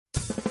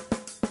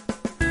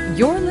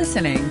You're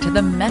listening to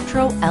the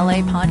Metro LA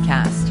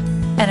Podcast,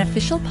 an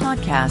official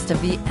podcast of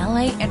the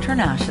LA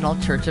International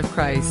Church of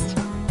Christ.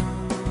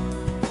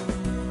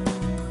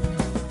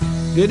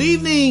 Good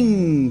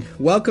evening.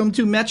 Welcome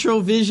to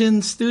Metro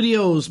Vision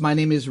Studios. My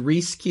name is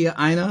Rhys.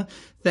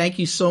 Thank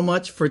you so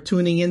much for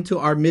tuning into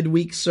our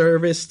midweek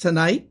service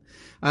tonight.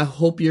 I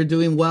hope you're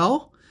doing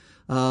well.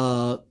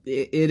 It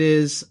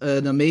is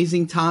an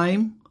amazing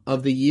time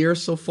of the year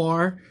so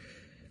far.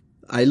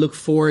 I look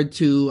forward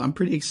to, I'm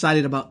pretty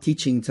excited about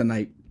teaching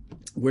tonight.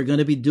 We're going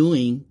to be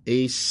doing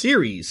a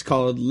series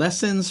called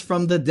Lessons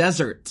from the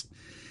Desert.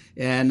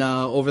 And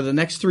over the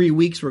next 3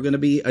 weeks, we're going to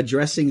be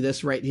addressing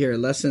this right here,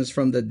 Lessons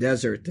from the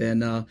Desert.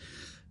 And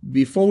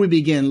before we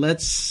begin,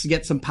 let's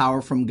get some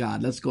power from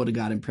God. Let's go to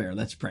God in prayer.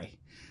 Let's pray.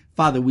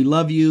 Father, we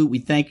love you. We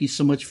thank you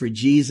so much for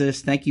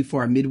Jesus. Thank you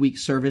for our midweek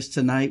service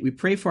tonight. We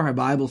pray for our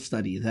Bible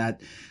study that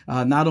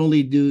not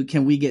only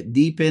can we get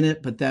deep in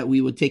it, but that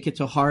we would take it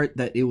to heart,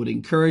 that it would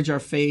encourage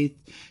our faith,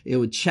 it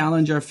would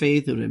challenge our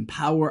faith, it would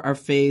empower our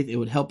faith, it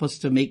would help us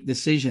to make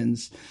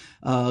decisions,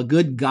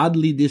 good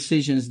godly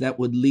decisions that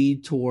would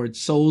lead toward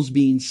souls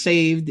being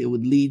saved. It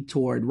would lead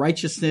toward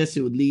righteousness.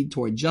 It would lead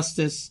toward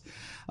justice.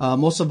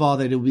 Most of all,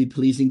 that it will be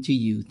pleasing to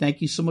you.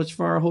 Thank you so much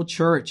for our whole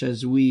church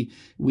as we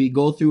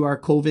go through our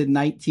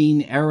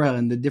COVID-19 era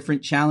and the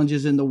different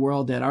challenges in the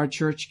world, that our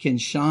church can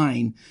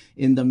shine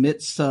in the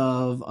midst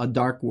of a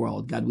dark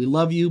world. God, we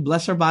love you.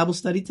 Bless our Bible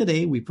study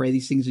today. We pray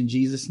these things in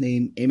Jesus'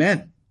 name.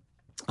 Amen.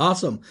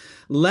 Awesome.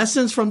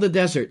 Lessons from the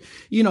desert.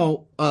 You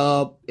know,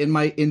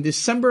 in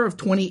December of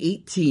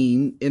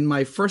 2018, in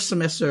my first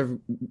semester of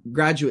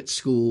graduate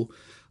school,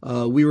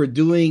 we were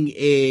doing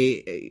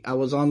I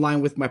was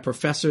online with my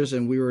professors,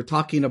 and we were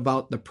talking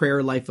about the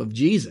prayer life of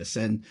Jesus,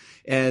 and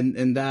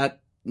that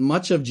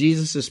much of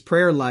Jesus's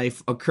prayer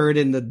life occurred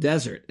in the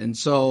desert. And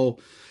so,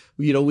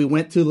 you know, we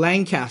went to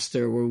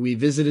Lancaster, where we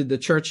visited the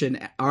church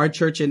our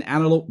church in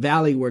Antelope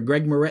Valley, where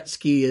Greg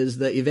Moretsky is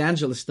the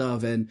evangelist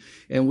of, and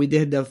we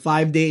did a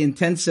 5-day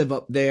intensive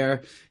up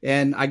there.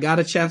 And I got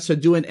a chance to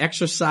do an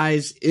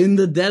exercise in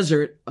the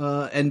desert,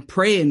 and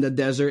pray in the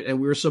desert. And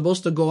we were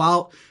supposed to go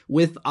out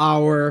with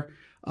our,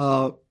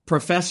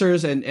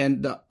 professors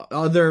and the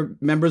other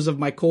members of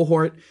my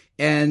cohort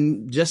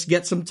and just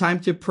get some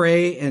time to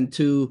pray and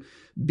to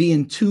be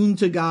in tune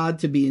to God,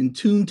 to be in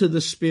tune to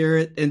the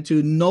Spirit, and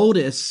to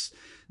notice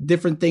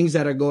different things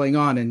that are going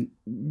on. And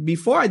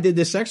before I did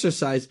this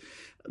exercise,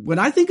 when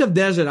I think of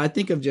desert, I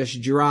think of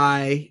just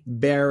dry,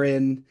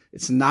 barren.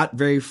 It's not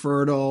very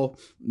fertile.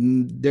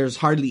 There's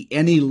hardly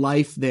any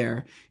life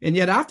there. And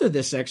yet after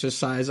this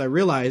exercise, I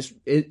realized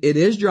it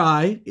is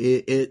dry.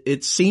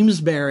 It seems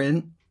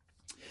barren.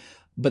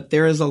 But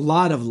there is a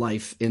lot of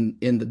life in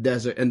the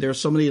desert, and there are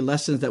so many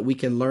lessons that we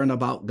can learn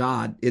about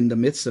God in the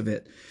midst of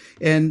it.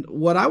 And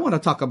what I want to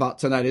talk about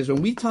tonight is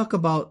when we talk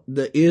about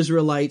the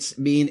Israelites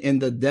being in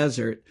the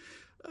desert,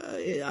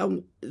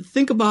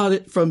 think about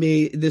it from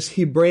this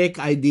Hebraic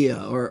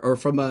idea or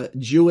from a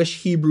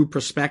Jewish Hebrew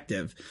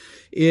perspective.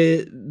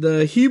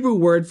 The Hebrew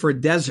word for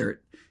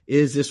desert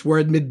is this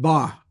word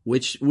midbar,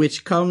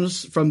 which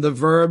comes from the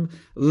verb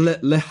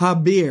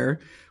lehabir,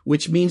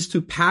 which means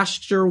to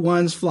pasture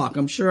one's flock.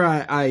 I'm sure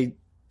I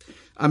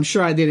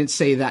didn't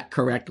say that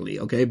correctly,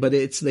 okay? But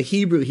it's the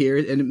Hebrew here,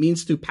 and it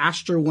means to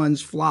pasture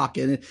one's flock.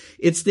 And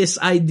it's this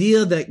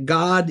idea that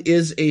God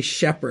is a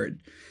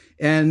shepherd.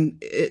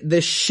 And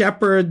the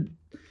shepherd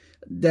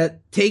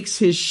that takes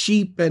his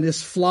sheep and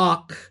his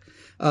flock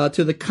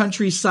to the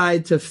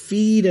countryside to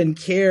feed and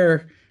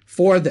care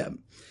for them.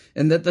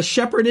 And that the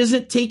shepherd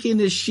isn't taking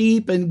his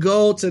sheep and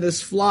goats and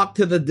his flock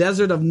to the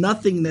desert of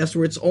nothingness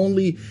where it's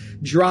only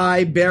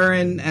dry,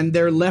 barren, and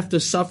they're left to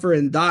suffer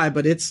and die.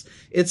 But it's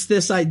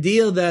this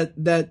idea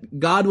that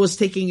God was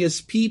taking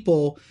his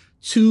people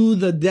to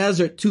the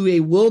desert, to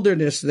a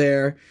wilderness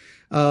there,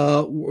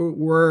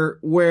 where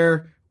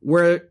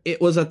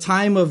it was a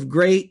time of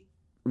great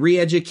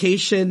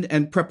re-education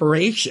and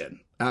preparation.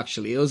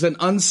 Actually, it was an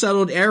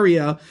unsettled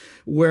area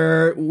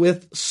where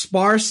with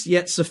sparse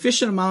yet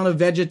sufficient amount of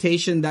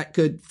vegetation that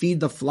could feed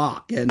the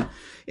flock. And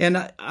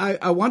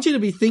I want you to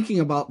be thinking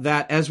about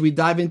that as we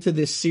dive into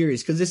this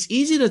series, because it's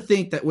easy to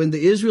think that when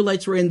the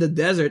Israelites were in the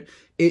desert,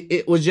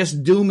 it was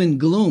just doom and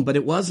gloom, but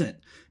it wasn't.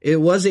 It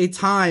was a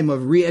time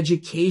of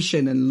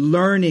re-education and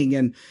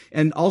learning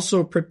and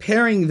also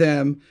preparing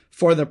them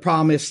for the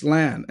promised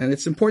land. And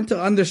it's important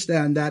to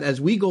understand that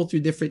as we go through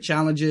different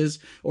challenges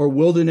or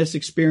wilderness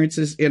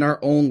experiences in our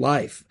own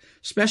life,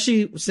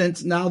 especially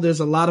since now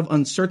there's a lot of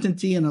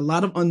uncertainty and a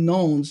lot of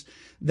unknowns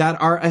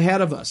that are ahead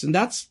of us. And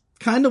that's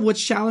kind of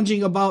what's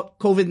challenging about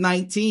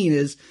COVID-19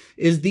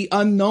 is the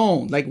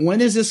unknown. Like,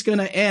 when is this going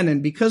to end?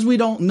 And because we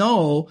don't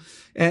know,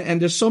 and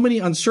there's so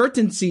many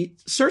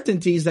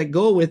certainties that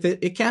go with it,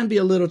 it can be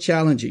a little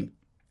challenging.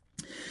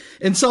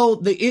 And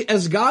so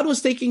as God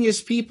was taking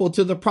his people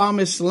to the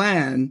promised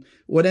land,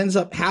 what ends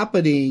up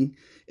happening,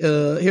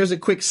 here's a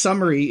quick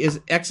summary,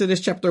 is Exodus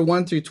chapter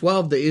 1 through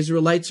 12. The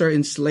Israelites are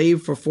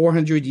enslaved for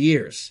 400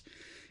 years.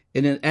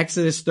 And in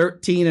Exodus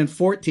 13 and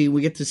 14,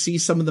 we get to see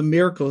some of the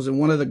miracles. And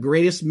one of the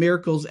greatest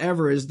miracles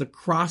ever is the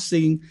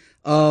crossing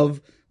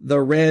of the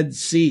Red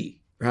Sea,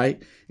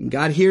 right? And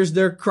God hears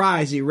their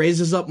cries. He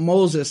raises up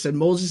Moses, and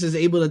Moses is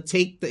able to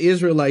take the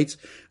Israelites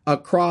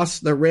across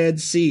the Red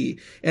Sea.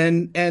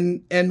 And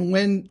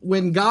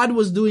when God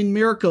was doing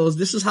miracles,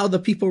 this is how the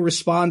people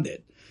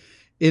responded.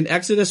 In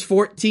Exodus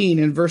 14,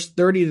 in verse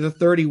 30 to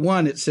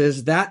 31, it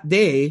says, "That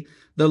day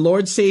the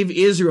Lord saved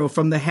Israel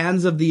from the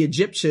hands of the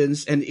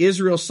Egyptians, and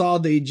Israel saw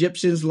the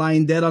Egyptians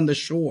lying dead on the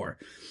shore.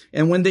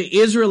 And when the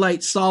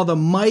Israelites saw the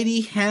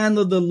mighty hand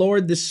of the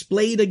Lord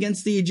displayed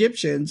against the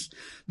Egyptians,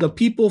 the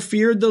people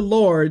feared the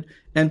Lord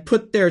and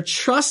put their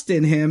trust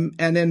in him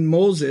and in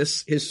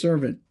Moses, his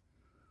servant."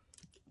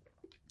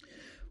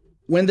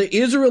 When the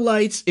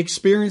Israelites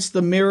experienced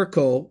the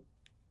miracle,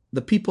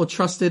 the people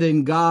trusted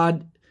in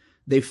God.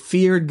 They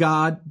feared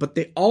God, but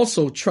they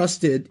also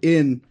trusted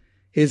in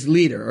his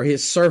leader or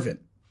his servant.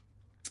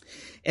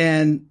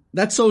 And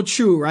that's so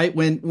true, right?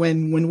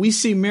 When we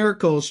see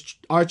miracles,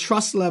 our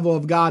trust level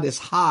of God is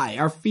high.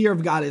 Our fear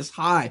of God is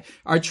high.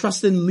 Our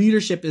trust in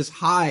leadership is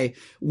high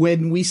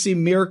when we see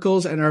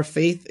miracles, and our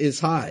faith is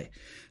high.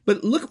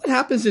 But look what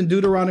happens in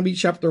Deuteronomy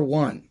chapter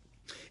 1.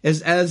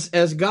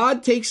 As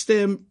God takes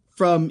them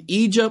from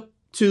Egypt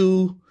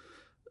to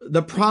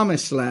the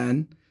promised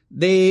land,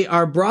 they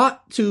are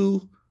brought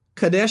to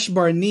Kadesh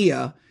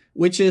Barnea,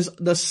 which is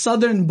the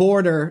southern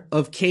border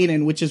of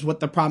Canaan, which is what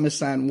the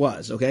promised land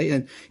was. Okay.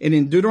 And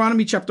in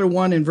Deuteronomy chapter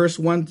 1 and verse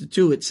 1 to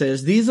 2, it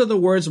says, "These are the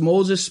words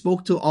Moses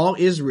spoke to all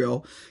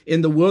Israel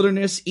in the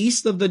wilderness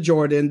east of the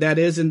Jordan, that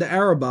is in the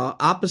Arabah,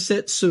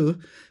 opposite Suh,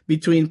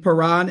 between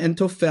Paran and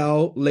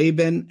Tophel,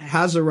 Laban,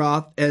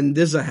 Hazeroth, and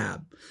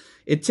Dizahab.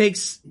 It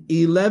takes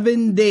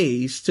 11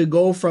 days to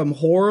go from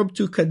Horeb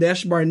to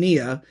Kadesh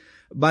Barnea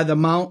by the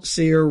Mount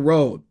Seir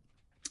road."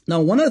 Now,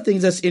 one of the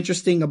things that's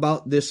interesting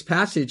about this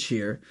passage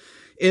here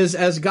is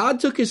as God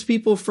took his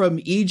people from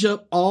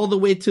Egypt all the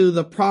way to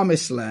the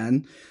promised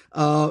land,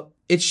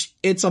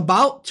 it's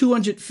about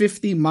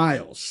 250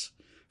 miles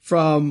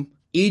from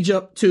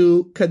Egypt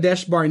to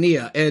Kadesh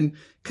Barnea. And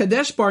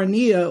Kadesh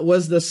Barnea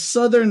was the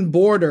southern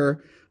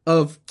border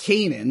of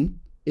Canaan,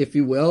 if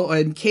you will.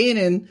 And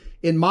Canaan,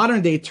 in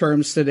modern day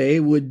terms today,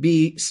 would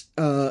be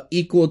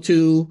equal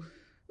to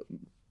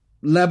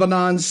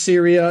Lebanon,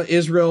 Syria,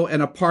 Israel,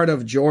 and a part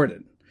of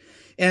Jordan.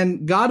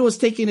 And God was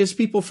taking his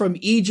people from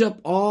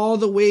Egypt all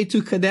the way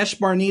to Kadesh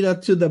Barnea,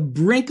 to the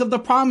brink of the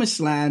promised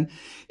land.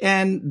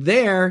 And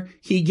there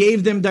he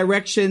gave them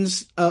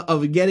directions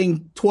of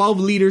getting 12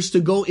 leaders to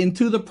go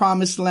into the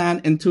promised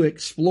land and to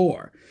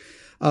explore.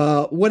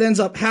 What ends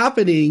up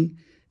happening,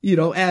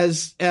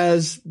 as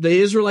the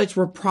Israelites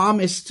were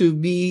promised to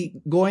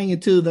be going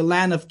into the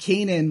land of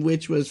Canaan,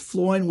 which was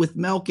flowing with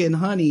milk and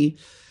honey,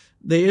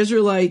 the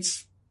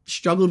Israelites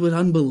struggled with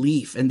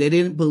unbelief, and they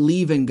didn't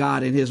believe in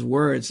God and his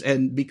words.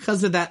 And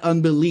because of that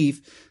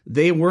unbelief,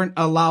 they weren't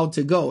allowed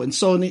to go. And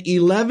so an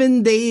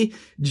 11-day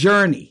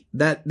journey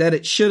that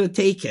it should have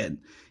taken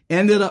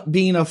ended up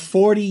being a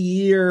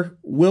 40-year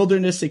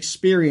wilderness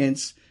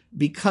experience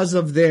because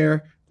of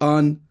their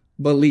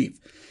unbelief.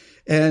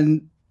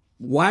 And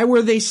why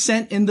were they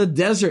sent in the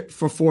desert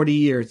for 40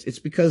 years? It's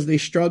because they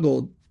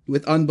struggled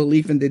with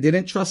unbelief, and they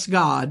didn't trust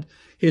God,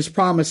 his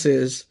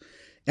promises,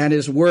 and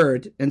his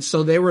word. And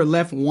so they were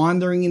left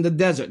wandering in the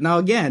desert. Now,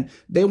 again,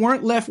 they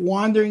weren't left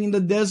wandering in the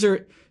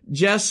desert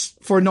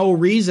just for no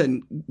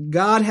reason.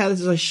 God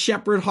has a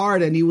shepherd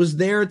heart, and he was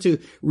there to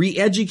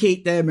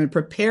re-educate them and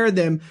prepare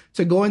them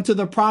to go into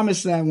the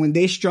promised land when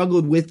they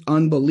struggled with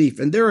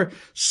unbelief. And there are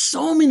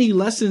so many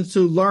lessons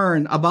to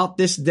learn about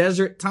this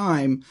desert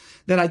time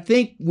that I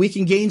think we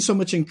can gain so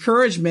much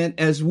encouragement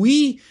as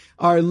we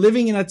are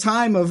living in a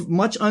time of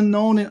much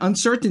unknown and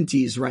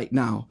uncertainties right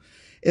now.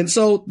 And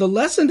so the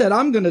lesson that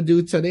I'm going to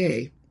do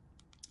today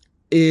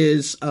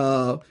is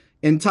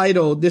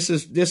entitled, this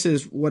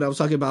is what I was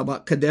talking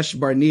about Kadesh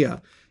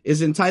Barnea,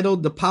 is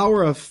entitled The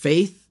Power of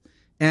Faith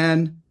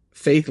and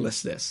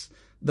Faithlessness.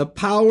 The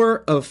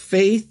power of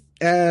faith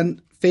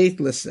and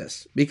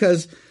faithlessness.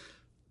 Because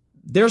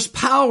there's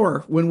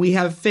power when we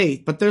have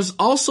faith, but there's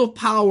also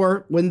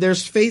power when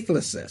there's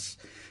faithlessness.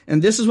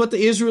 And this is what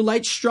the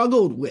Israelites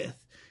struggled with.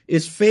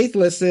 Is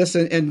faithlessness,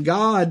 and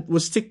God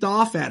was ticked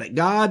off at it.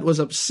 God was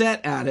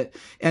upset at it.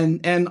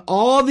 And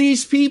all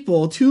these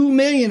people, 2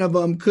 million of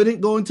them, couldn't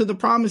go into the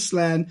promised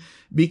land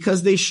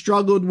because they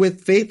struggled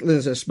with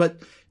faithlessness.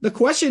 But the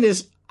question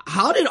is,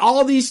 how did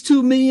all these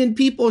 2 million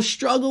people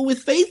struggle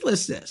with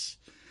faithlessness?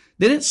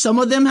 Didn't some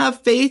of them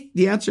have faith?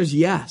 The answer is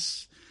yes.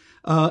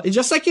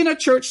 Just like in a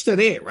church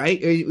today,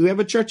 right? We have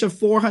a church of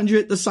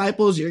 400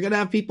 disciples. You're going to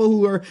have people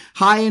who are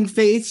high in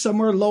faith.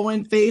 Some are low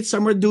in faith.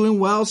 Some are doing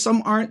well.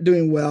 Some aren't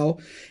doing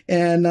well.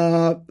 And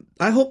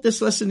I hope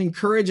this lesson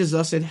encourages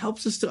us. It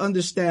helps us to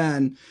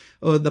understand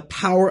the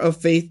power of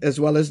faith as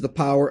well as the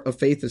power of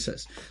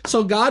faithlessness.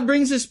 So God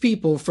brings his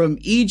people from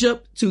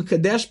Egypt to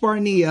Kadesh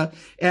Barnea,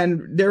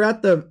 and they're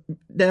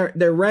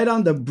right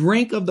on the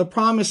brink of the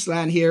promised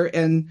land here.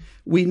 And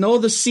we know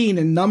the scene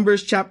in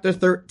Numbers chapter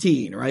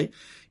 13, right?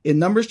 In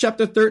Numbers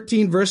chapter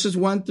 13, verses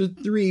 1 through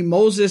 3,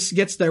 Moses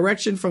gets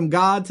direction from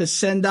God to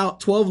send out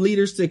 12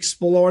 leaders to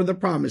explore the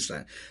promised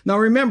land. Now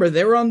remember,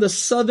 they were on the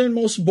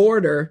southernmost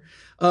border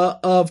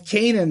of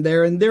Canaan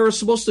there, and they were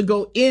supposed to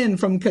go in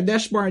from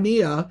Kadesh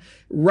Barnea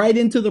right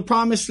into the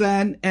promised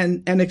land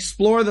and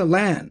explore the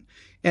land.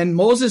 And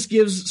Moses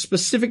gives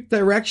specific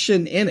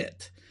direction in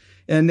it.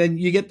 And then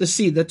you get to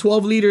see the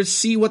 12 leaders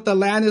see what the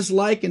land is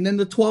like, and then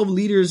the 12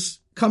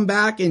 leaders come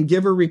back and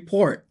give a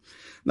report.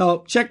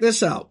 Now, check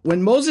this out.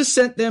 When Moses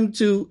sent them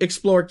to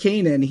explore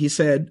Canaan, he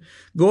said,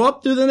 go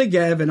up through the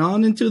Negev and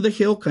on into the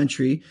hill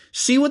country,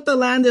 see what the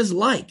land is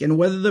like and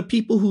whether the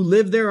people who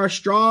live there are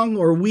strong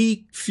or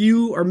weak,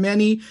 few or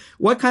many.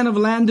 What kind of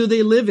land do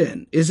they live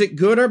in? Is it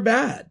good or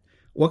bad?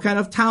 What kind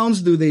of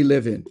towns do they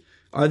live in?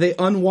 Are they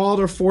unwalled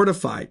or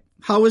fortified?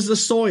 How is the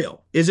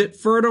soil? Is it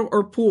fertile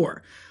or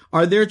poor?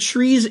 Are there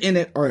trees in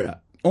it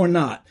or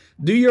not?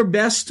 Do your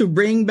best to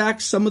bring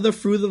back some of the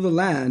fruit of the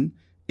land.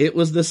 It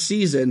was the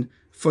season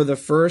for the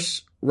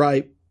first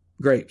ripe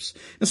grapes.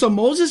 And so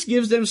Moses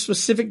gives them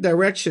specific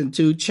direction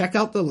to check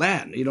out the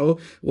land. You know,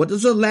 what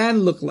does the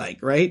land look like,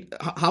 right?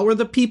 How are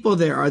the people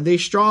there? Are they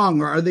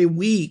strong or are they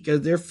weak? Are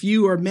there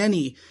few or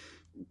many?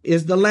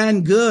 Is the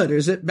land good or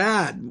is it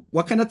bad?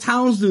 What kind of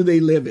towns do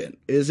they live in?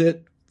 Is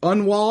it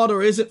unwalled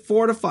or is it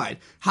fortified?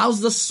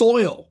 How's the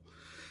soil?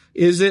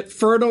 Is it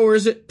fertile or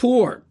is it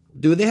poor?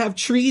 Do they have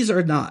trees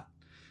or not?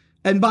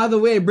 And by the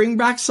way, bring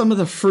back some of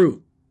the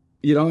fruit.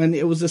 You know, and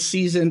it was a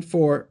season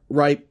for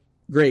ripe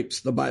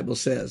grapes, the Bible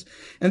says.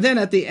 And then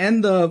at the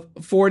end of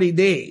 40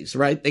 days,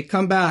 right, they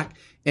come back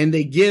and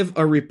they give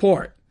a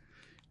report.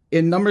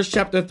 In Numbers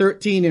chapter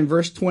 13, in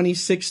verse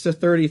 26 to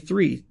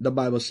 33, the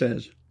Bible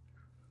says,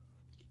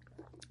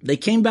 they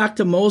came back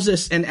to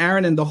Moses and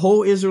Aaron and the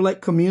whole Israelite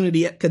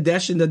community at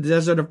Kadesh in the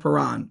desert of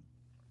Paran.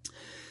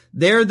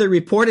 There they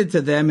reported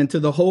to them and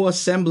to the whole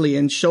assembly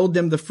and showed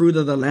them the fruit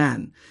of the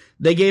land.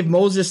 They gave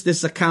Moses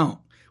this account.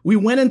 We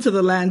went into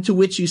the land to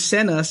which you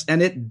sent us,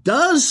 and it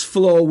does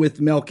flow with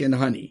milk and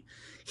honey.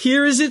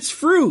 Here is its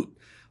fruit.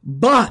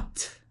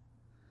 But,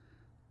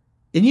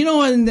 and you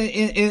know, in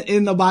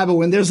the Bible,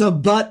 when there's a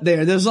but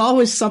there, there's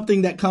always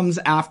something that comes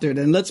after it.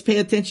 And let's pay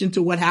attention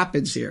to what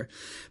happens here.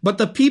 But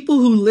the people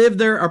who live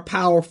there are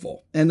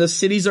powerful, and the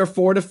cities are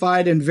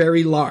fortified and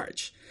very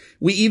large.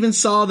 We even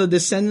saw the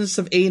descendants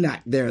of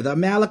Anak there. The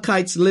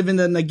Amalekites live in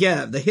the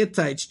Negev. The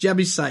Hittites,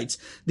 Jebusites,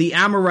 the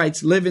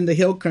Amorites live in the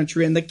hill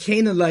country, and the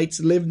Canaanites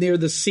live near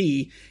the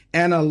sea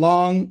and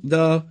along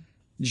the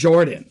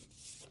Jordan.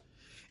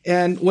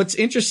 And what's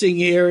interesting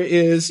here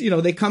is, you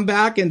know, they come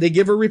back and they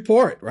give a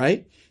report,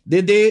 right?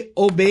 Did they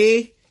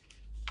obey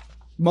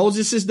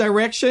Moses'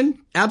 direction?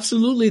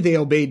 Absolutely, they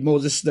obeyed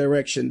Moses'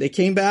 direction. They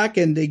came back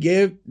and they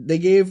gave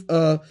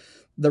the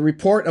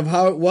report of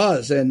how it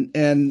was.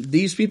 And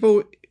these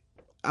people,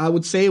 I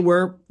would say,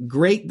 were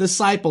great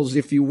disciples,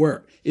 if you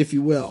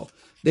will.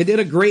 They did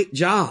a great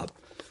job.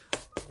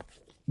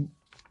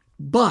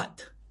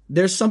 But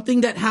there's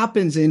something that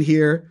happens in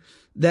here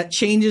that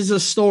changes the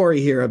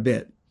story here a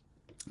bit.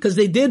 Because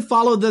they did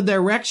follow the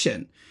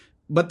direction,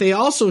 but they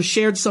also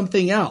shared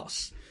something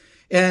else.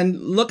 And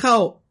look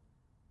how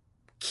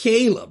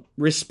Caleb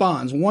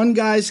responds. One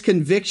guy's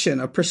conviction,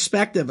 a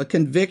perspective, a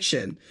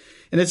conviction.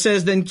 And it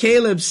says, then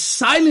Caleb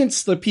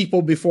silenced the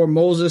people before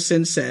Moses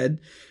and said,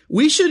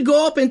 we should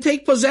go up and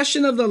take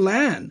possession of the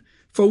land,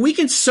 for we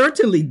can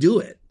certainly do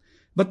it.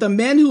 But the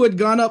men who had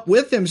gone up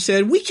with him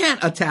said, we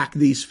can't attack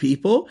these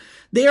people.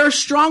 They are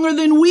stronger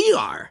than we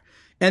are.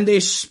 And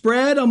they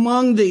spread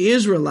among the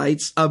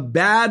Israelites a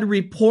bad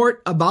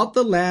report about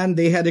the land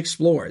they had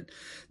explored.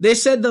 They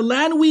said, the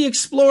land we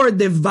explored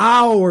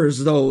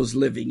devours those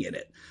living in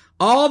it.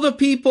 All the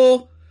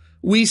people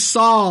we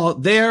saw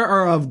there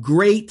are of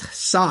great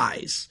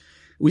size.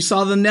 We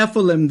saw the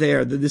Nephilim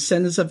there. The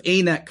descendants of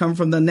Anak come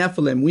from the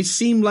Nephilim. We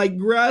seem like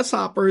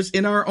grasshoppers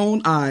in our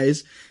own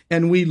eyes,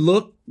 and we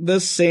look the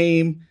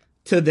same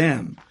to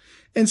them.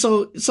 And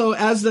so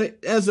as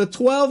the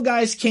 12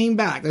 guys came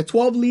back, the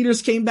 12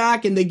 leaders came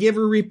back and they give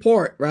a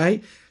report,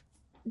 right?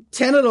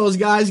 10 of those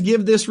guys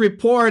give this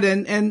report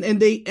and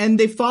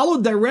they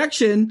follow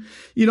direction,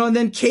 you know, and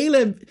then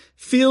Caleb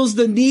feels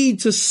the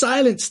need to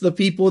silence the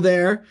people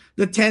there,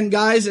 the 10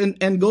 guys,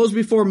 and goes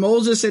before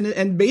Moses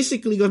and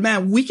basically goes,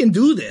 man, we can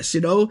do this,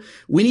 you know,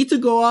 we need to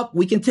go up.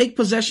 We can take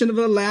possession of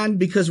the land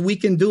because we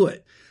can do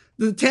it.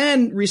 The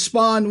 10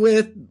 respond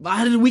with,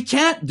 we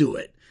can't do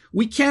it.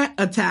 We can't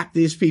attack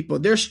these people.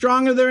 They're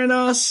stronger than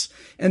us.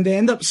 And they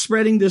end up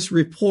spreading this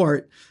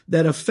report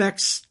that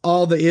affects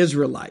all the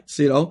Israelites.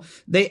 You know,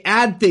 they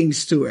add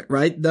things to it,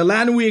 right? The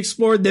land we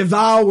explored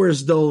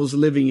devours those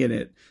living in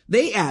it.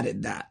 They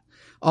added that.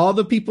 All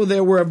the people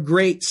there were of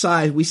great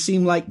size. We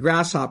seem like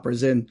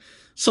grasshoppers. And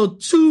so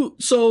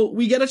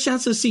we get a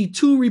chance to see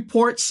two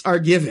reports are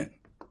given.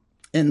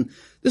 And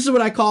this is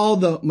what I call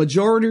the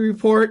majority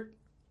report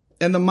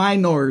and the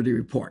minority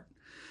report.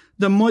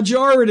 The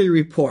majority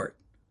report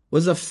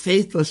was a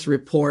faithless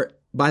report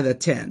by the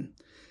 10.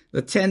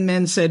 The 10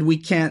 men said, we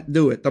can't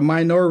do it. The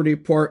minority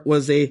report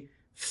was a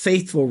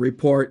faithful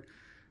report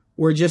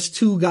were just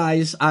 2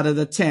 guys out of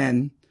the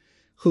 10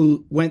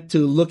 who went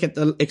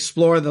to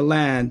explore the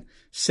land,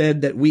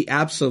 said that we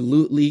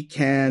absolutely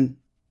can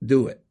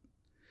do it.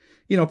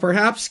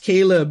 Perhaps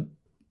Caleb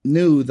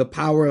knew the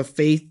power of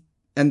faith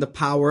and the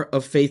power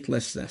of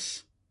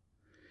faithlessness.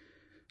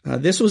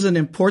 This was an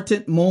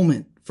important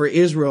moment for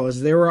Israel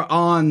as they were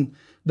on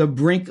the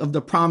brink of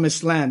the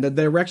promised land. The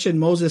direction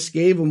Moses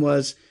gave them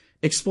was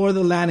explore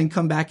the land and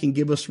come back and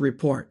give us a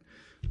report.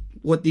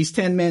 What these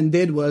 10 men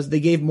did was they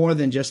gave more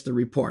than just a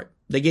report.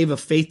 They gave a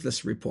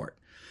faithless report.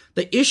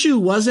 The issue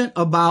wasn't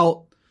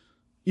about,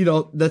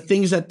 the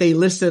things that they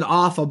listed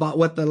off about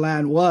what the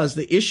land was.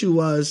 The issue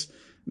was,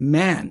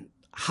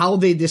 how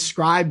they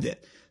described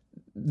it.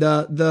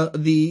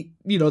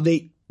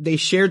 They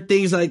shared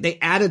things like they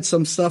added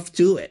some stuff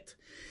to it.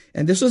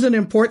 And this was an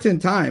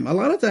important time. A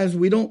lot of times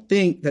we don't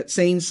think that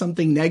saying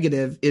something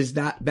negative is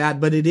that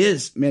bad, but it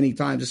is many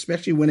times,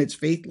 especially when it's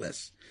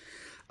faithless.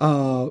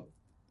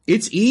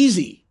 It's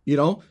easy,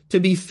 to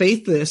be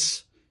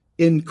faithless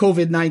in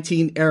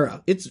COVID-19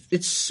 era.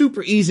 It's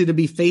super easy to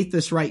be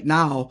faithless right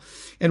now.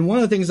 And one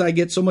of the things I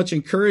get so much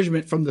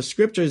encouragement from the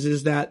scriptures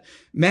is that,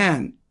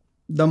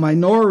 the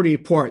minority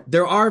report,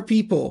 there are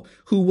people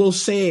who will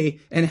say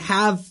and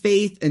have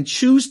faith and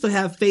choose to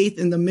have faith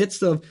in the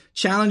midst of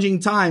challenging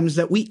times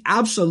that we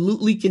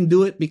absolutely can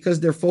do it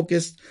because they're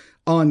focused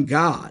on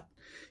God.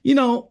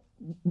 The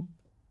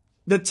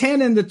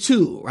 10 and the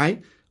 2,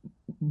 right?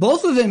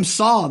 Both of them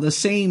saw the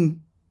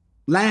same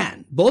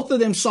land. Both of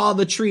them saw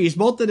the trees.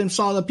 Both of them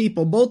saw the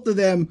people.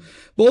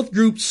 Both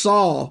groups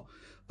saw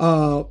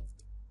what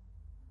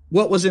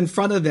was in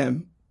front of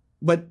them,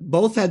 but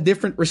both had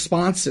different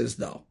responses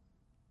though.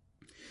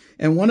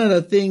 And one of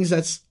the things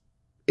that's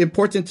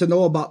important to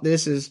know about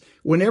this is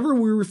whenever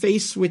we were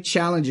faced with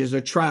challenges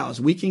or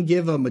trials, we can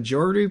give a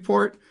majority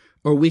report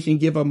or we can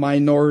give a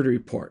minority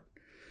report.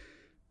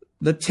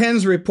 The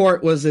 10's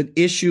report was an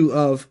issue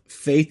of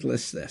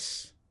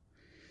faithlessness.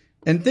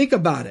 And think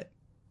about it.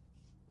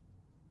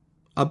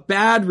 A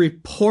bad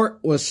report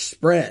was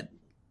spread.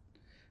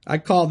 I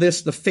call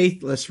this the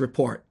faithless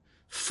report,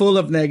 full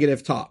of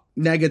negative talk,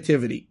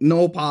 negativity,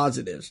 no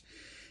positives.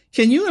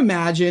 Can you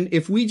imagine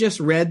if we just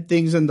read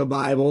things in the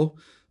Bible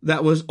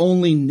that was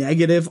only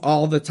negative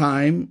all the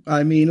time?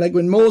 I mean, like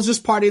when Moses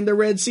parting the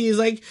Red Sea is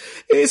like,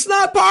 it's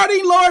not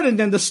parting, Lord. And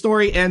then the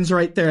story ends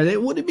right there.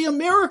 It wouldn't be a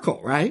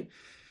miracle, right?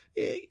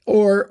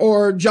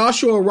 Or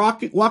Joshua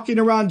walking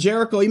around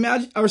Jericho,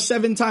 imagine, or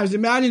 7 times.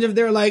 Imagine if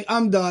they're like,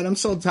 I'm done. I'm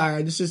so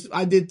tired.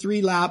 I did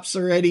 3 laps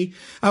already.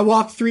 I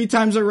walked 3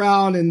 times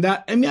around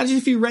imagine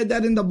if you read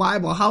that in the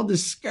Bible, how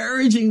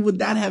discouraging would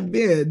that have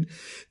been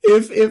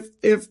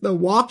if the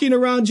walking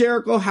around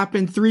Jericho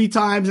happened 3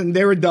 times and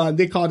they were done.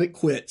 They called it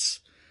quits.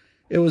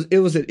 It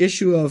was an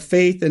issue of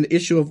faith and an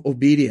issue of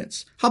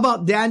obedience. How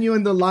about Daniel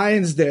in the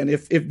lion's den?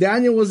 If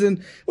Daniel was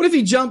what if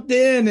he jumped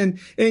in and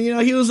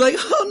he was like,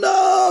 oh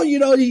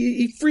no,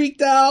 he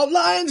freaked out.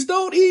 Lions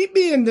don't eat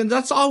me. And then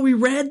that's all we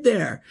read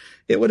there.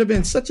 It would have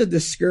been such a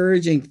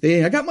discouraging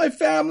thing. I got my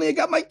family. I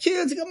got my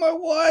kids. I got my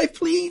wife.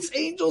 Please,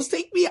 angels,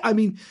 take me. I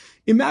mean,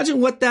 imagine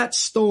what that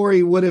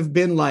story would have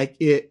been like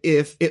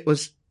if it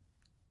was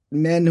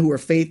men who were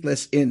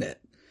faithless in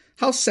it.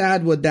 How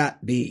sad would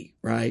that be,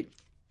 right?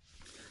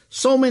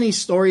 So many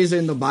stories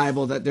in the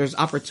Bible that there's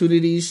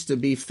opportunities to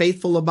be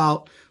faithful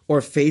about or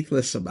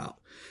faithless about.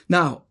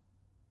 Now,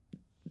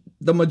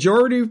 the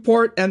majority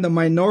report and the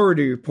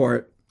minority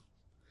report,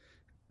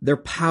 they're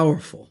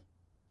powerful.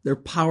 They're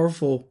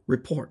powerful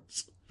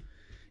reports.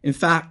 In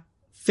fact,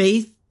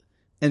 faith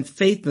and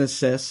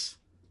faithlessness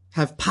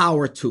have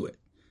power to it.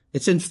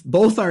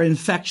 Both are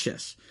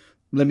infectious.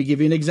 Let me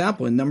give you an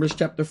example. In Numbers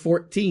chapter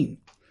 14,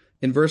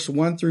 in verse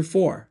 1 through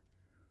 4.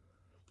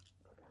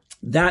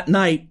 That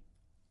night,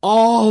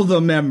 all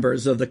the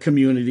members of the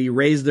community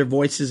raised their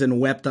voices and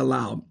wept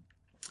aloud.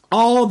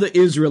 All the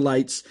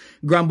Israelites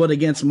grumbled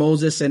against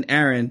Moses and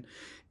Aaron,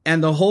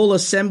 and the whole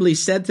assembly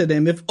said to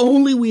them, if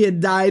only we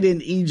had died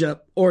in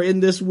Egypt or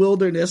in this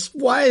wilderness.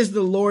 Why is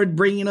the Lord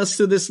bringing us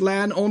to this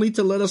land only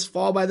to let us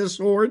fall by the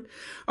sword?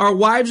 Our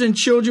wives and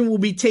children will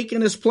be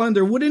taken as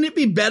plunder. Wouldn't it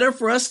be better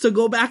for us to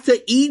go back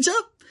to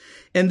Egypt?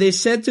 And they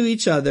said to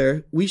each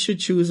other, we should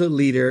choose a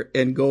leader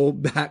and go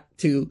back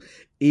to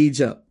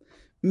Egypt.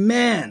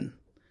 Man,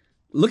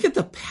 look at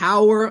the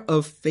power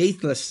of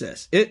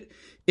faithlessness.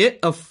 It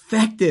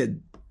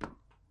affected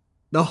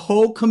the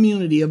whole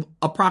community of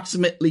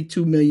approximately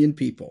 2 million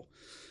people.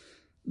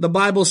 The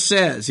Bible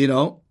says,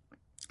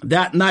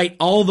 that night,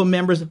 all the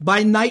members,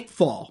 by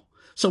nightfall.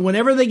 So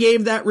whenever they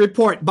gave that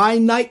report, by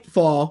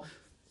nightfall,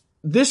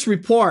 this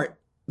report,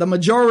 the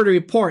majority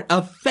report,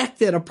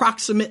 affected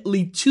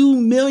approximately 2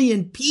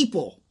 million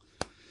people.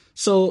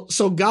 So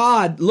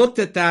God looked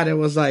at that and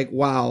was like,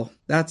 wow,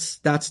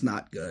 that's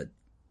not good.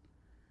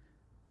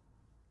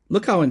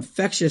 Look how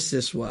infectious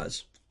this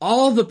was.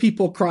 All the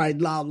people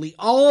cried loudly.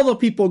 All the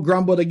people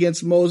grumbled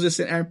against Moses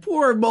and Aaron.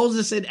 Poor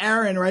Moses and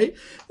Aaron, right?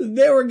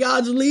 They were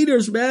God's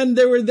leaders, man.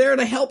 They were there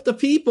to help the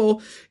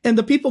people, and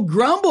the people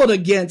grumbled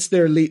against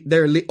their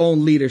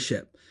own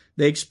leadership.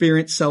 They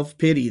experienced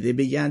self-pity. They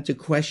began to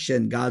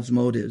question God's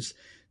motives.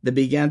 They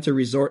began to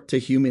resort to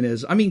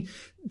humanism. I mean,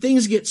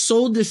 things get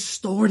so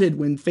distorted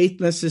when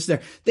faithlessness is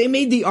there. They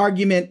made the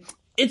argument,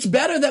 it's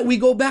better that we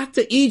go back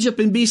to Egypt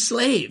and be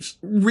slaves.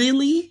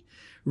 Really?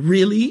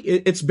 Really?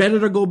 It's better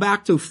to go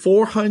back to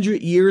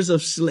 400 years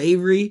of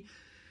slavery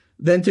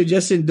than to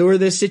just endure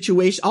this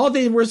situation. All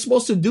they were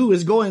supposed to do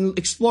is go and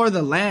explore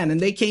the land. And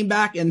they came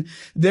back and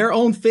their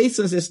own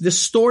faithlessness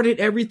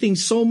distorted everything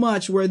so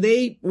much where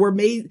they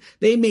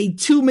made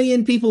 2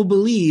 million people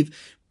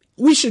believe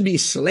we should be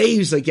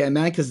slaves again,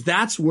 man, because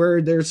that's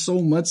where there's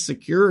so much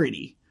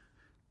security.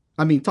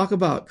 I mean, talk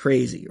about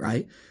crazy,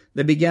 right?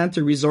 They began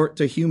to resort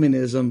to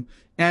humanism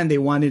and they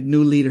wanted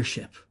new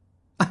leadership.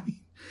 I mean,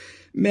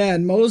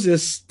 man,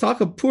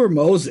 poor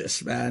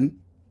Moses, man.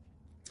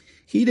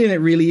 He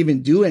didn't really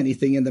even do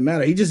anything in the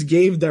matter. He just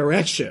gave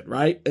direction,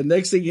 right? And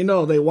next thing you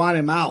know, they want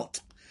him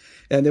out.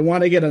 And they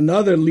want to get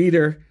another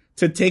leader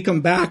to take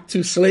him back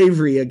to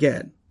slavery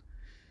again.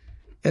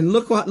 And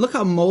look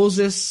how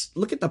Moses,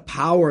 look at the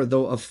power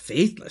though of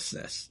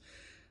faithlessness.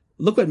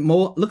 Look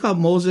how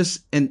Moses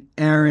and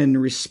Aaron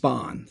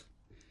respond.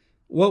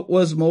 What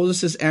was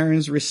Moses'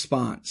 Aaron's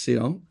response?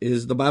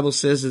 Is the Bible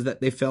says is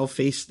that they fell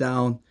face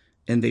down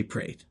and they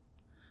prayed.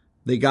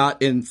 They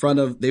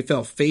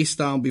fell face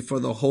down before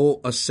the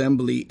whole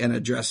assembly and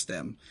addressed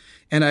them.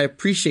 And I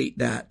appreciate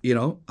that,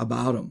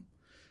 about them.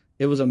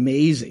 It was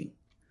amazing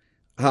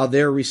how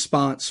their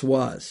response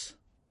was.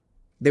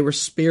 They were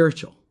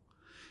spiritual.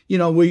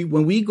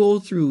 When we go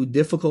through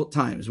difficult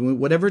times,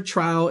 whatever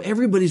trial,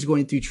 everybody's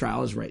going through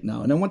trials right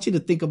now. And I want you to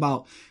think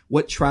about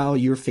what trial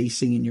you're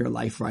facing in your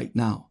life right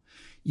now.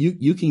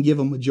 You can give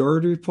a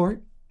majority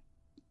report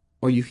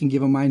or you can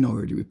give a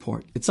minority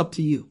report. It's up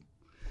to you.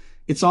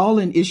 It's all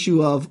an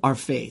issue of our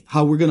faith,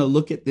 how we're going to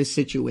look at this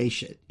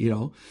situation.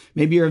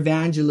 Maybe your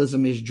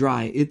evangelism is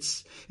dry.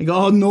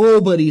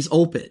 Nobody's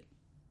open.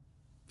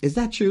 Is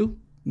that true?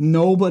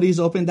 Nobody's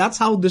open. That's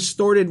how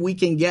distorted we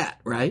can get,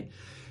 right?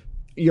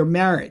 Your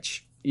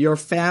marriage, your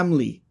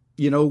family,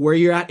 where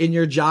you're at in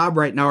your job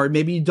right now, or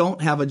maybe you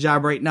don't have a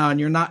job right now and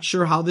you're not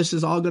sure how this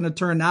is all going to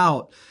turn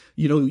out.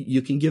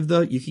 You can give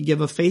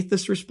a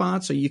faithless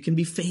response, or you can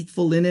be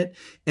faithful in it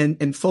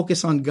and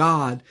focus on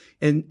God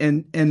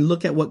and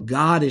look at what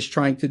God is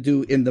trying to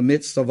do in the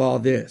midst of all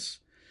this.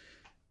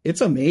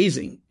 It's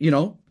amazing,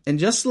 and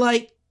just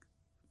like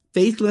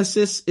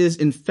faithlessness is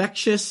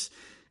infectious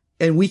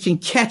and we can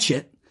catch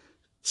it,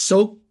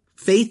 so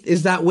faith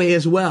is that way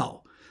as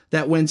well.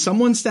 That when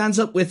someone stands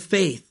up with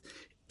faith,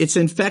 it's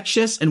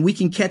infectious and we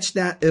can catch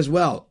that as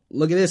well.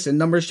 Look at this in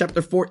Numbers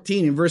chapter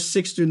 14 in verse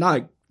 6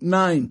 through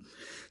 9.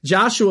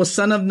 Joshua,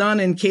 son of Nun,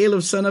 and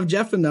Caleb, son of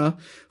Jephunneh,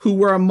 who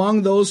were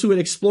among those who had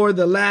explored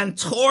the land,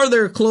 tore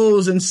their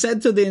clothes and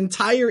said to the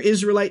entire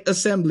Israelite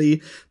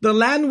assembly, the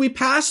land we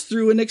passed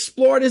through and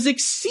explored is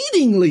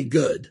exceedingly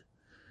good.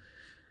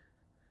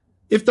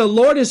 If the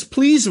Lord is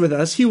pleased with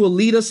us, he will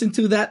lead us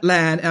into that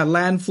land, a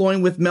land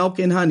flowing with milk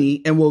and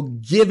honey, and will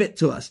give it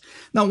to us.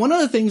 Now, one of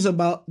the things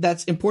about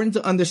that's important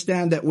to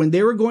understand that when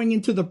they were going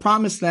into the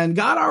promised land,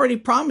 God already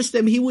promised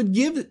them he would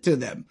give it to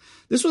them.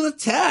 This was a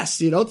test,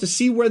 to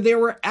see where they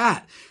were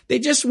at. They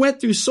just went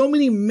through so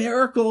many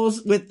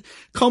miracles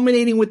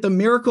culminating with the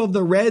miracle of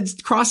the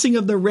crossing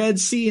of the Red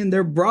Sea, and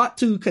they're brought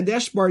to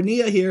Kadesh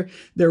Barnea here.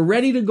 They're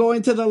ready to go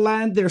into the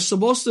land. They're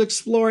supposed to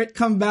explore it,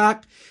 come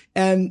back.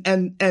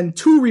 And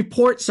 2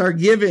 reports are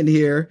given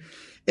here,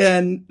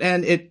 and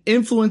it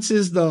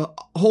influences the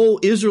whole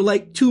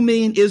 2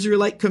 million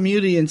Israelite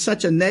community in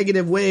such a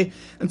negative way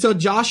until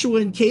Joshua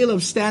and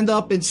Caleb stand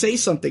up and say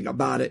something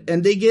about it.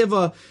 And they give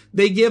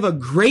a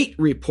great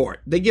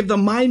report. They give the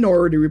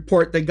minority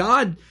report that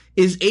God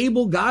is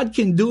able, God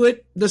can do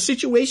it. The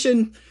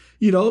situation,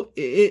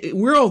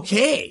 we're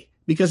okay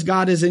because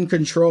God is in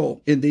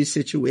control in these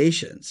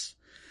situations.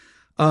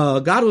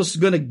 God was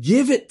going to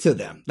give it to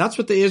them. That's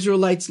what the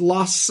Israelites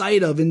lost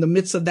sight of in the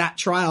midst of that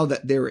trial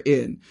that they were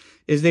in,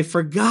 is they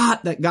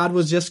forgot that God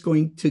was just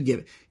going to give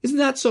it. Isn't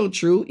that so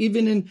true?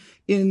 Even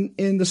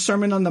in the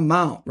Sermon on the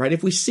Mount, right?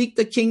 If we seek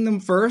the kingdom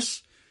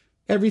first,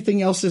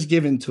 everything else is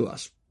given to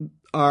us.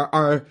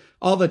 All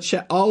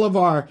of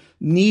our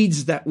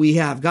needs that we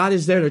have, God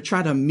is there to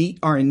try to meet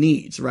our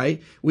needs,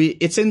 right?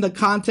 It's in the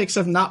context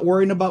of not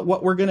worrying about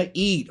what we're going to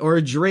eat or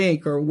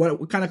drink or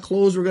what kind of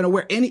clothes we're going to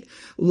wear, any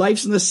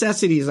life's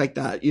necessities like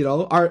that,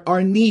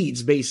 our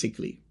needs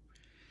basically.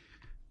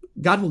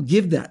 God will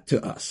give that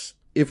to us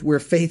if we're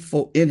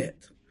faithful in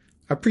it.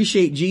 I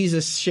appreciate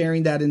Jesus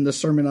sharing that in the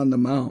Sermon on the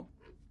Mount.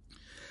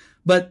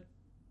 But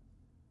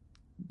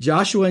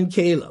Joshua and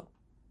Caleb,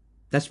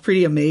 that's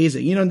pretty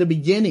amazing. In the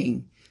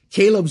beginning,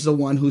 Caleb's the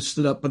one who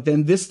stood up, but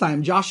then this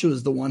time Joshua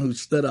is the one who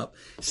stood up.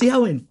 See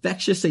how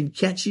infectious and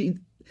catchy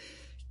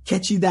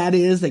that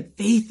is? Like,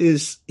 faith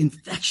is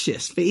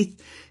infectious.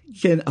 Faith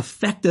can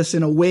affect us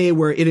in a way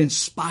where it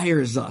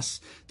inspires us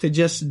to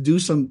just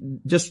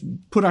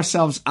put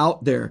ourselves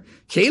out there.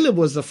 Caleb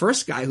was the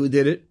first guy who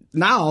did it.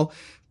 Now,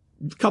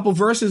 a couple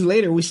verses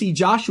later, we see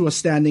Joshua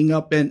standing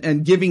up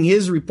and giving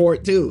his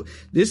report too.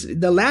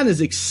 The land is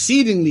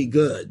exceedingly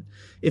good.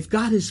 If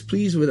God is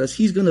pleased with us,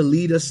 he's going to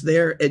lead us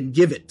there and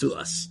give it to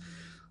us.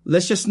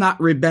 Let's just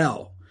not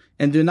rebel,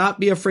 and do not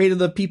be afraid of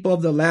the people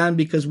of the land,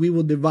 because we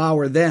will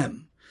devour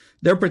them.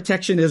 Their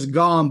protection is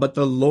gone, but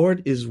the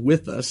Lord is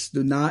with us.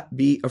 Do not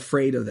be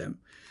afraid of them.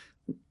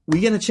 We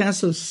get a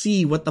chance to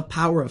see what the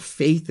power of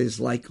faith is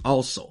like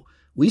also.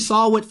 We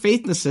saw what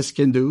faithlessness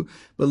can do,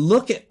 but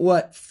look at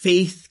what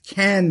faith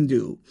can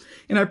do.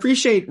 And I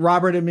appreciate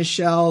Robert and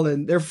Michelle,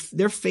 and they're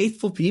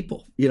faithful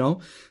people.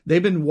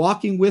 They've been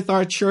walking with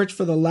our church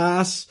for the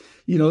last,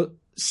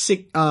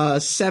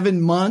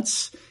 7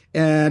 months.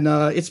 And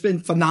it's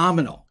been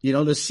phenomenal,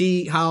 to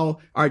see how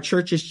our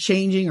church is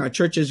changing, our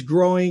church is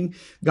growing.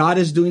 God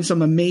is doing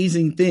some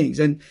amazing things.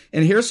 And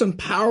here's some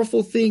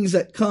powerful things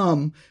that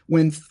come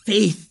when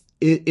faith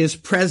is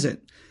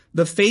present.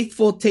 The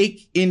faithful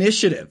take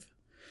initiative.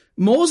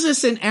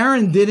 Moses and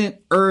Aaron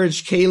didn't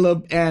urge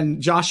Caleb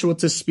and Joshua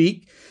to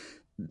speak.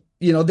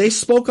 They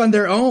spoke on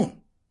their own.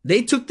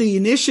 They took the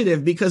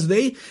initiative because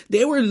they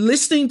were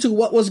listening to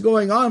what was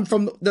going on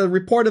from the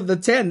report of the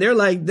 10. They're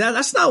like,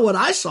 that's not what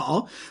I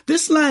saw.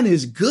 This land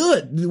is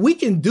good. We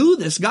can do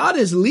this. God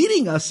is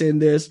leading us in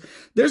this.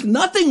 There's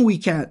nothing we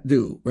can't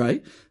do,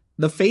 right?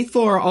 The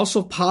faithful are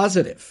also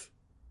positive.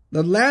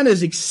 The land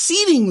is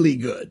exceedingly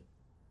good.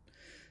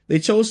 They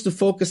chose to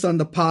focus on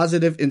the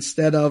positive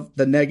instead of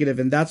the negative,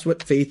 and that's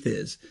what faith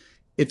is.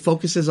 It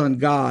focuses on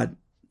God,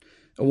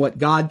 on what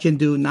God can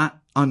do, not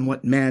on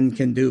what man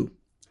can do.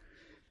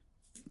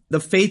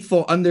 The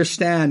faithful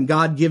understand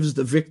God gives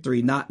the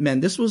victory, not men.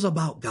 This was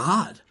about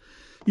God.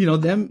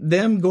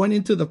 Them going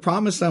into the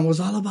promised land was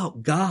all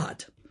about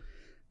God.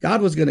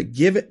 God was going to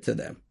give it to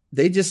them.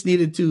 They just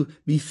needed to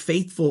be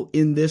faithful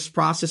in this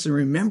process and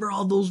remember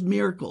all those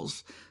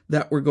miracles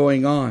that were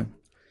going on.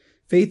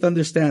 Faith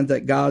understands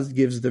that God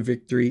gives the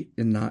victory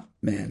and not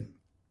man.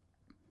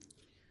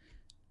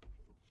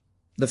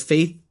 The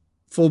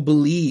faithful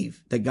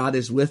believe that God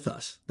is with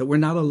us, that we're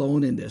not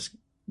alone in this.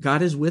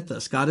 God is with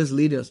us. God is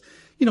leading us.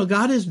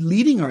 God is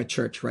leading our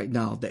church right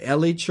now. The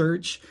LA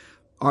church,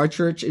 our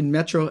church in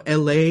Metro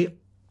LA,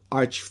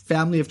 our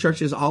family of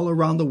churches all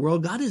around the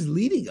world. God is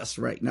leading us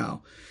right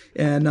now.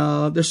 And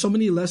there's so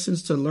many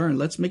lessons to learn.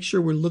 Let's make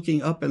sure we're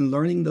looking up and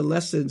learning the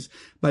lessons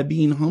by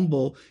being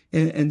humble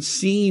and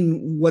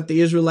seeing what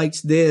the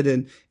Israelites did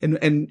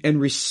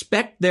and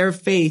respect their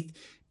faith,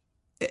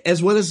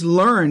 as well as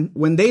learn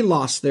when they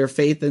lost their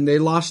faith and they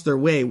lost their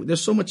way.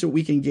 There's so much that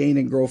we can gain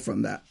and grow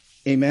from that.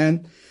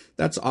 Amen.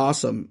 That's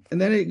awesome.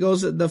 And then it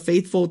goes, the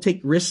faithful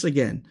take risks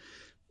again.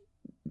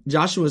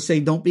 Joshua is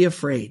saying, don't be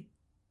afraid.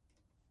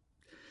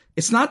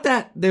 It's not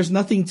that there's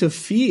nothing to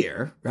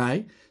fear,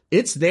 right?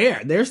 It's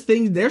there.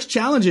 There's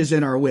challenges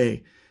in our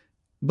way.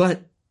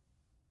 But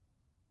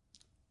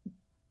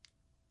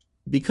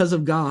because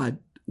of God,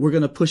 we're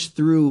going to push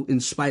through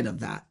in spite of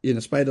that, in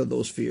spite of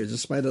those fears, in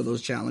spite of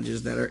those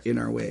challenges that are in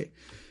our way,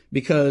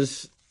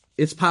 because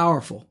it's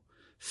powerful.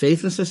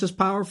 Faithlessness is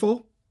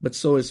powerful, but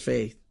so is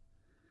faith.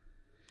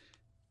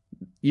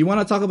 You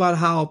want to talk about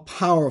how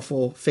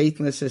powerful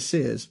faithlessness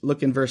is?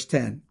 Look in verse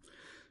 10.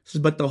 It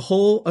says, but the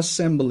whole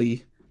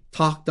assembly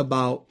talked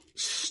about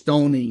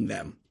stoning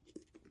them.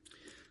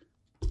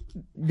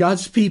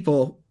 God's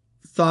people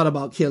thought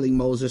about killing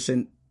Moses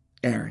and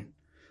Aaron.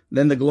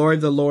 Then the glory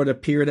of the Lord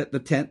appeared at the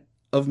tent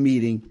of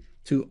meeting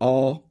to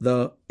all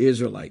the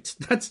Israelites.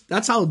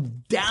 That's how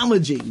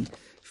damaging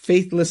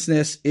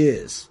faithlessness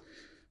is.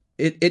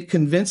 It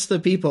convinced the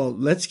people,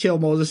 let's kill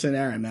Moses and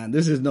Aaron, man.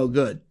 This is no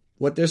good.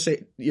 What they're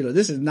saying,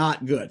 this is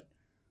not good.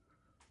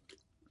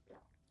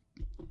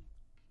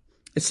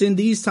 It's in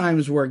these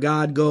times where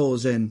God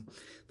goes, and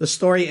the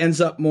story ends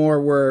up more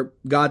where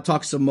God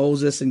talks to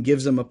Moses and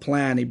gives him a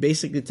plan. He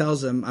basically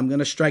tells him, I'm going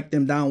to strike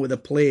them down with a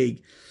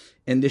plague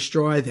and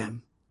destroy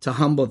them to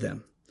humble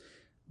them.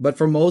 But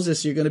for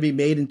Moses, you're going to be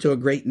made into a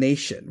great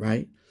nation,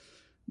 right?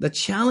 The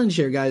challenge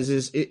here, guys,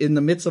 is in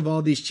the midst of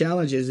all these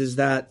challenges is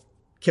that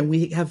can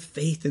we have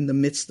faith in the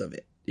midst of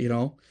it?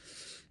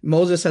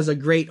 Moses has a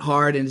great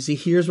heart, and as he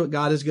hears what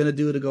God is going to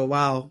do, to go,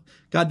 wow,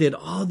 God did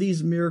all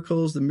these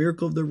miracles. The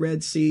miracle of the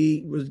Red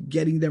Sea was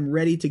getting them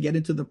ready to get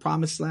into the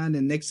promised land.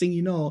 And next thing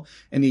you know,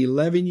 an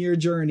 11-year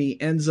journey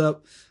ends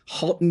up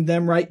halting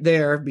them right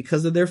there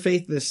because of their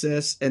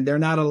faithlessness, and they're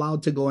not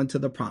allowed to go into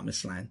the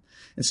promised land.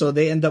 And so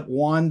they end up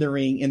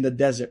wandering in the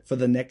desert for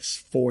the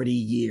next 40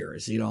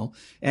 years,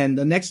 And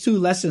the next two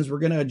lessons, we're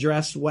going to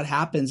address what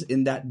happens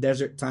in that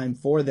desert time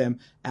for them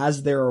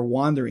as they're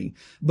wandering.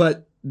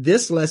 But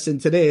this lesson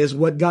today is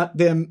what got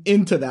them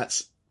into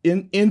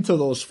into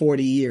those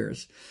 40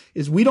 years.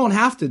 Is we don't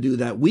have to do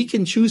that. We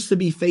can choose to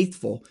be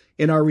faithful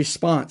in our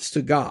response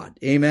to God.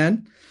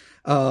 Amen.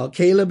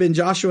 Caleb and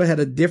Joshua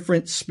had a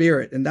different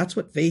spirit, and that's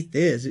what faith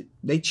is.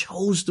 They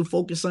chose to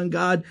focus on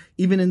God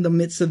even in the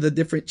midst of the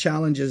different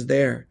challenges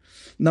there.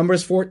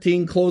 Numbers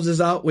 14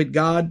 closes out with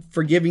God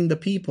forgiving the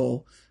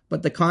people,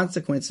 but the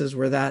consequences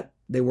were that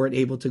they weren't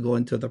able to go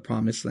into the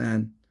promised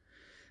land.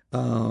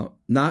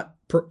 Not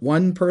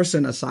one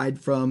person aside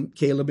from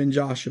Caleb and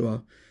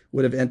Joshua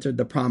would have entered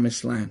the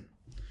promised land.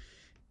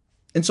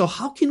 And so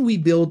how can we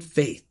build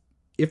faith?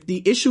 if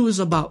the issue is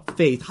about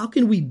faith, how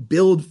can we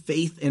build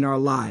faith in our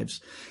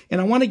lives?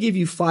 And I want to give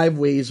you 5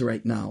 ways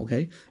right now,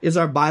 okay? Is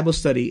our Bible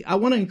study. I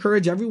want to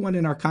encourage everyone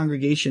in our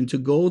congregation to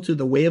go to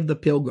the Way of the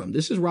Pilgrim.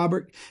 This is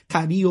Robert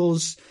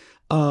Carrillo's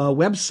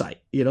website,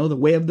 the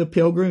Way of the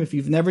Pilgrim. If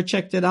you've never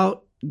checked it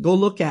out, go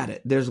look at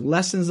it. There's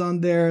lessons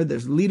on there.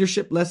 There's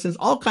leadership lessons,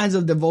 all kinds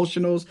of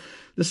devotionals.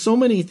 There's so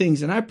many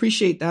things. And I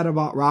appreciate that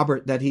about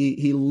Robert, that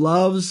he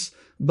loves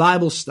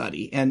Bible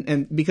study.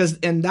 And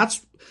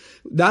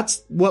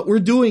that's what we're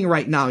doing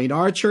right now.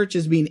 Our church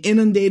is being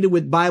inundated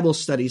with Bible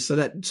study so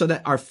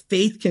that our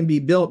faith can be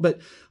built. But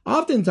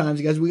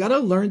oftentimes, guys, we got to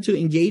learn to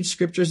engage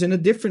scriptures in a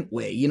different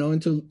way,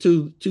 and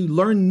to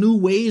learn new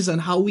ways on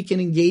how we can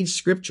engage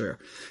scripture.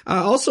 I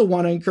also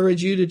want to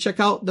encourage you to check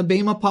out the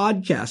Bema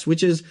podcast,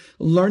 which is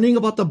learning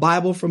about the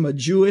Bible from a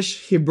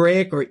Jewish,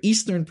 Hebraic, or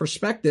Eastern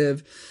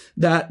perspective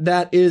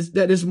that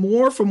is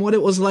more from what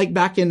it was like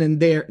back in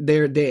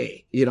their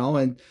day,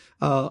 and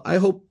I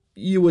hope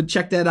you would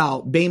check that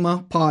out.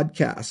 Bema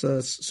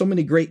podcast. So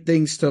many great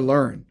things to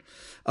learn.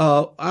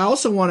 I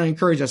also want to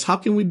encourage us. How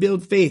can we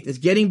build faith? It's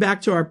getting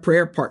back to our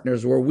prayer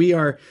partners, where we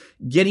are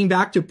getting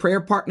back to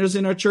prayer partners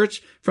in our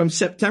church from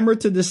September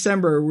to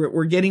December.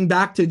 We're getting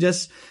back to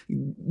just,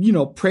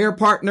 prayer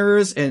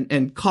partners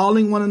and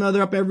calling one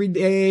another up every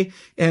day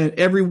and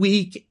every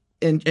week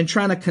and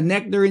trying to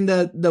connect during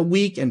the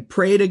week and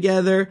pray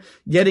together,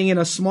 getting in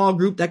a small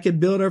group that can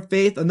build our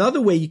faith.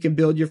 Another way you can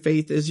build your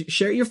faith is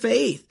share your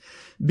faith.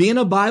 Be in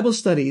a Bible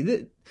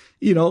study.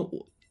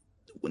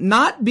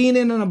 Not being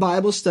in a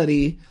Bible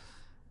study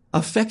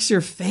affects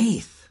your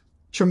faith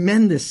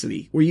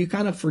tremendously, where you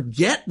kind of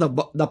forget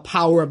the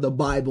power of the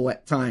Bible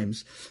at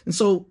times. And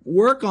so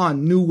work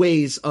on new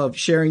ways of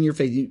sharing your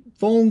faith.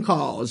 Phone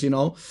calls,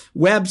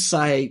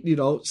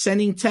 website,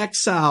 sending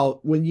texts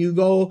out when you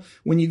go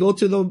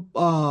to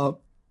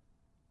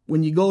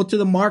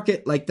the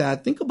market like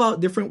that. Think about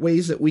different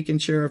ways that we can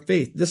share our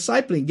faith.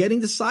 Discipling,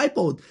 getting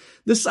discipled.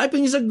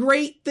 Discipling is a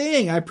great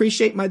thing. I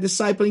appreciate my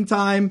discipling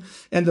time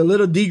and the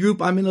little D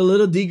group. I'm in a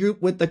little D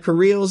group with the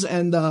Carrillos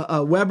and the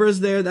Webbers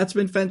there. That's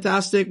been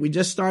fantastic. We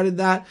just started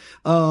that.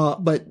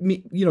 But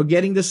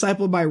getting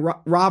discipled by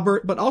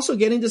Robert, but also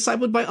getting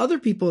discipled by other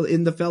people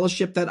in the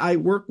fellowship that I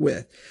work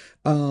with,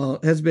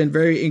 has been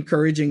very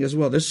encouraging as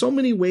well. There's so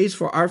many ways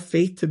for our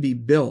faith to be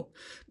built.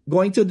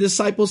 Going to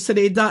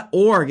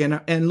disciplestoday.org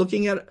and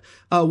looking at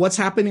what's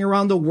happening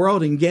around the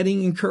world and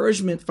getting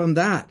encouragement from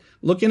that.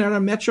 Looking at our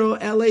Metro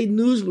LA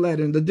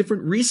newsletter and the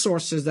different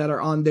resources that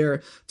are on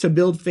there to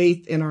build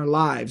faith in our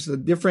lives, the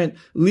different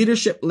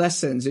leadership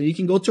lessons. And you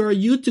can go to our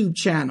YouTube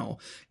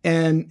channel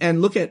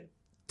and look at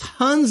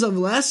tons of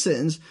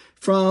lessons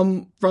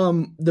from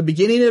the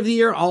beginning of the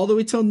year all the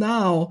way till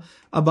now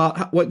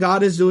about what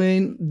God is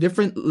doing,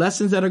 different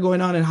lessons that are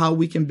going on and how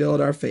we can build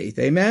our faith.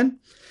 Amen.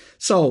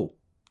 So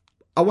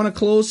I want to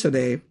close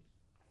today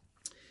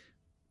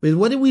with,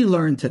 what did we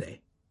learn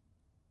today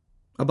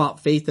about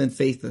faith and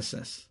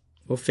faithlessness?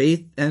 Well,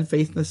 faith and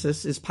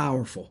faithlessness is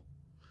powerful.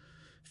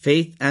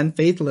 Faith and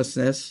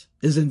faithlessness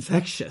is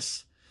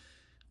infectious.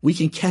 We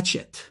can catch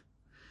it.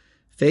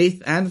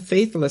 Faith and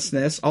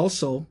faithlessness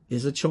also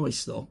is a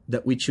choice, though,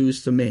 that we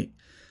choose to make.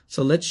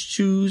 So let's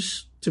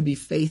choose to be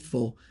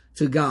faithful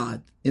to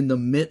God in the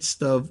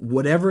midst of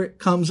whatever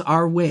comes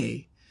our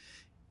way,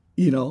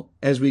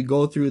 as we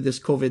go through this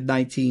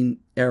COVID-19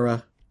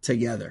 era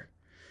together.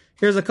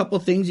 Here's a couple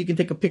things. You can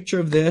take a picture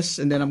of this,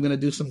 and then I'm going to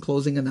do some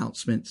closing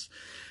announcements.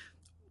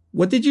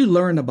 What did you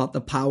learn about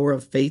the power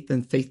of faith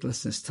and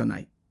faithlessness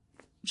tonight?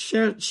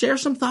 Share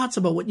some thoughts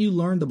about what you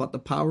learned about the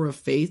power of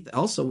faith,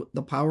 also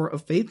the power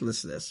of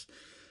faithlessness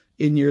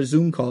in your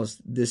Zoom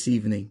calls this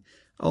evening.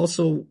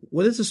 Also,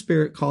 what is the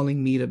Spirit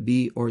calling me to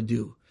be or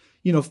do?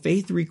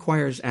 Faith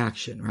requires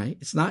action, right?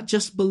 It's not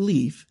just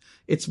belief.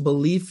 It's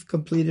belief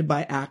completed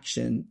by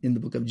action in the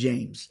book of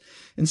James.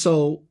 And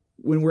so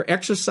when we're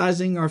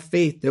exercising our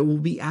faith, there will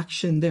be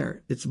action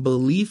there. It's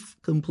belief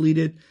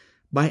completed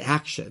by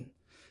action.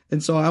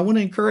 And so I want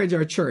to encourage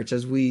our church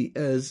as we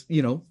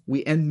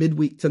end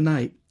midweek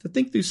tonight to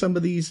think through some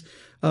of these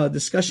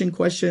discussion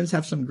questions,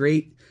 have some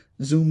great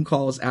Zoom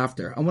calls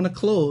after. I want to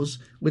close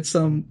with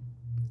some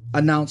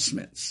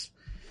announcements.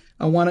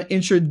 I want to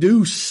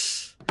introduce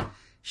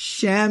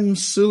Sham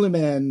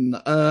Suleiman,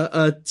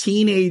 a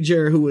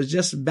teenager who was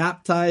just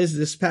baptized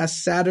this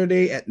past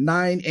Saturday at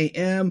 9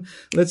 a.m.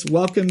 Let's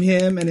welcome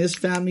him and his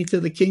family to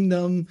the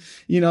kingdom.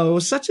 It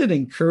was such an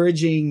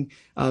encouraging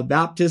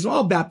baptism.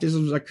 All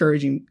baptisms are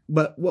encouraging,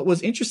 but what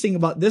was interesting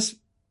about this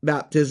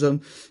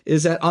baptism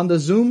is that on the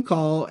Zoom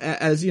call,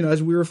 as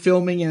we were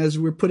filming and as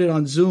we put it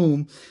on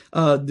Zoom,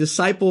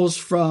 disciples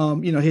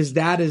from, his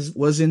dad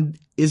is in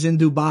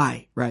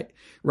Dubai,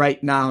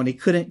 right now, and he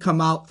couldn't come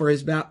out for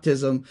his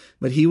baptism,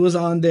 but he was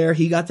on there.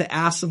 He got to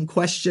ask some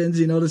questions,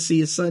 to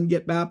see his son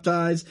get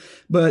baptized.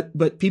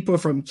 But people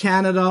from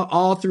Canada,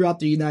 all throughout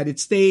the United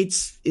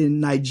States, in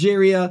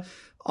Nigeria,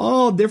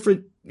 all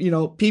different,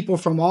 people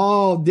from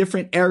all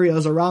different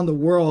areas around the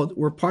world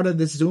were part of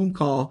this Zoom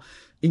call.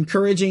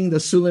 encouraging the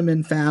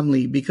Suleiman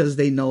family because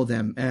they know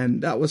them.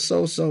 And that was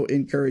so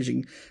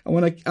encouraging. I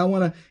want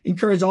to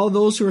encourage all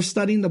those who are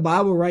studying the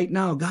Bible right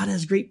now. God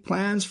has great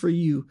plans for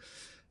you.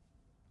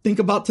 Think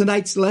about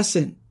tonight's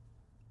lesson.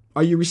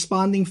 Are you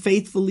responding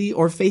faithfully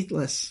or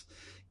faithless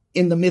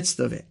in the midst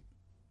of it?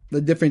 The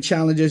different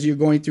challenges you're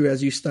going through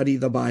as you study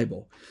the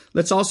Bible.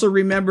 Let's also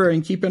remember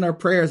and keep in our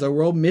prayers, our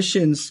World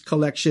Missions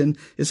Collection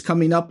is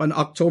coming up on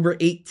October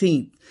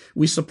 18th.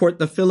 We support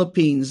the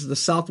Philippines, the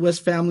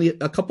Southwest family,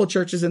 a couple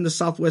churches in the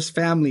Southwest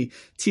family,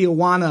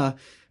 Tijuana.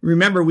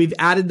 Remember, we've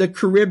added the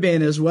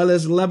Caribbean as well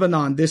as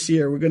Lebanon this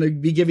year. We're going to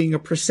be giving a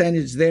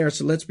percentage there.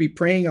 So let's be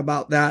praying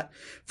about that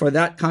for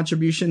that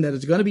contribution that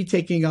is going to be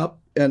taking up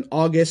on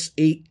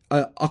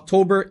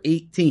October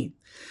 18th.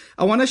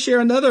 I want to share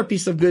another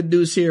piece of good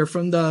news here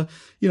from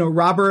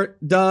Robert,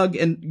 Doug,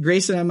 and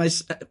Grayson and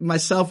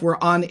myself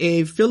were on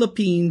a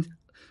Philippine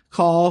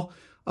call,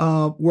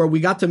 where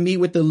we got to meet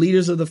with the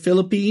leaders of the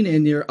Philippines.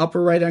 In your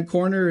upper right-hand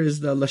corner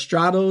is the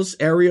Lestrados,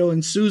 Ariel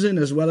and Susan,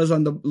 as well as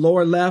on the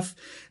lower left,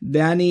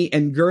 Danny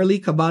and Gurley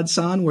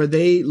Kabadsan, where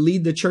they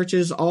lead the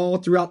churches all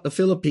throughout the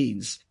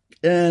Philippines.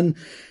 And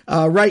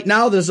right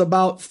now there's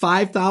about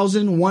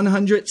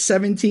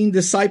 5,117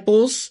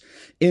 disciples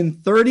in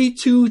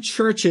 32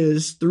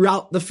 churches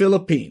throughout the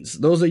Philippines.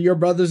 Those are your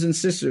brothers and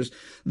sisters.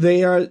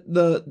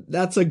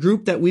 That's a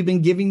group that we've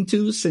been giving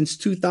to since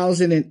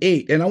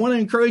 2008. And I want to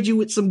encourage you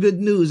with some good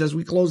news as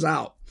we close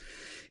out.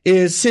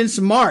 Is since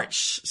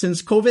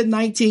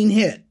COVID-19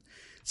 hit,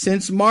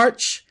 since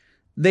March,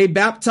 they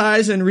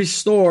baptized and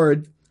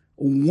restored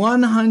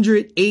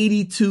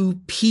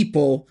 182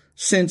 people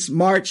since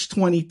March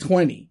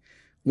 2020.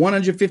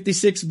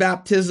 156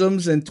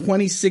 baptisms and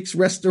 26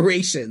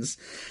 restorations.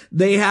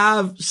 They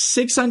have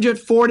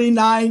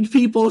 649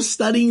 people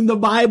studying the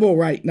Bible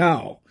right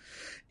now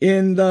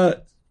in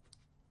the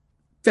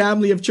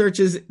family of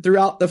churches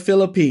throughout the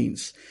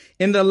Philippines.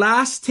 In the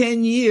last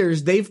 10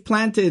 years, they've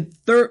planted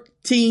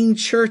 13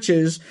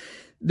 churches.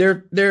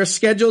 They're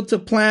scheduled to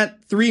plant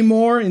 3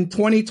 more in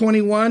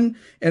 2021,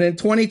 and in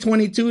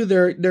 2022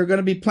 they're going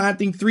to be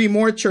planting 3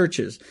 more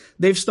churches.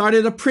 They've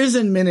started a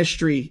prison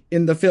ministry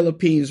in the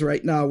Philippines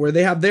right now where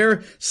they have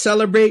their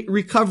Celebrate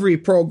Recovery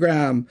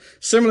program,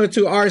 similar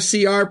to our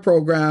CR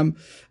program,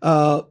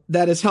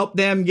 that has helped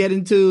them get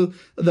into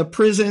the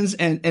prisons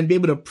and be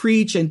able to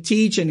preach and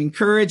teach and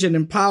encourage and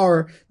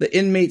empower the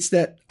inmates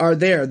that are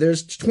there.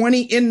 There's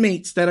 20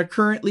 inmates that are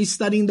currently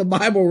studying the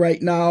Bible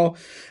right now.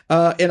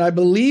 And I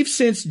believe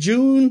since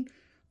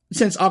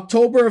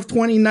October of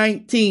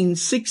 2019,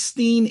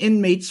 16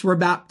 inmates were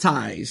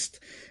baptized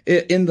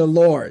in the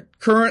Lord.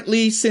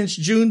 Currently, since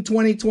June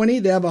 2020,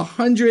 they have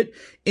 100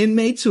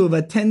 inmates who have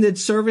attended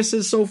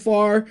services so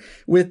far,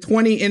 with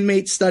 20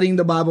 inmates studying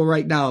the Bible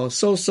right now.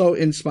 So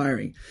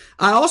inspiring.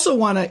 I also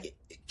want to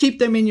keep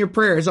them in your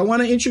prayers. I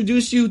want to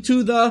introduce you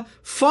to the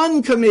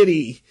Fun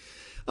Committee.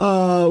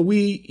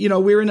 We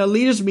were in a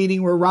leaders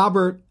meeting where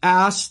Robert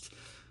asked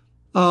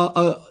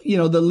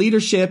the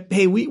leadership,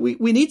 hey, we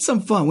need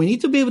some fun. We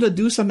need to be able to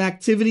do some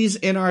activities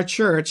in our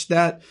church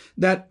that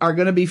are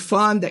going to be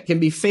fun, that can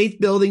be faith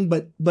building,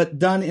 but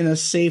done in a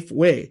safe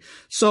way.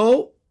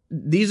 So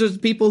these are the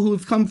people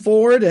who've come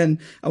forward, and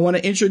I want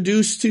to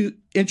introduce to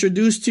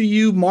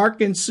you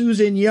Mark and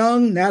Susan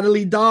Young,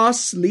 Natalie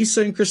Doss,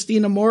 Lisa and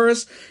Christina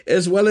Morris,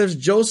 as well as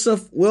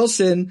Joseph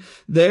Wilson.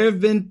 They've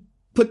been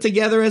put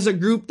together as a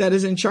group that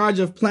is in charge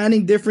of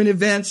planning different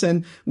events.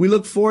 And we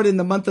look forward in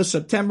the month of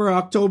September,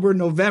 October,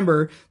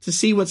 November to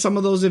see what some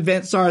of those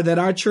events are that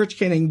our church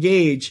can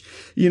engage,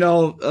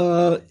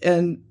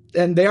 and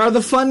they are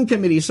the Fun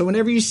Committee. So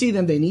whenever you see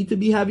them, they need to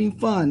be having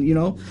fun,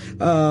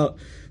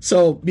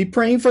 so be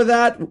praying for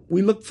that.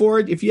 We look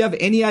forward. If you have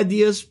any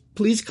ideas,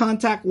 please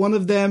contact one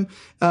of them.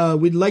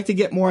 We'd like to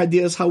get more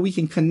ideas how we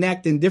can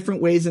connect in different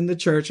ways in the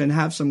church and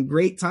have some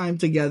great time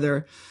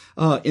together,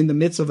 in the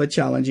midst of a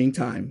challenging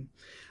time.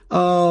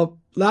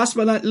 Last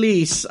but not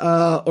least,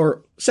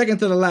 or second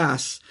to the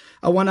last,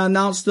 I want to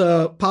announce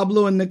the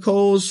Pablo and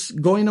Nicole's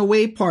going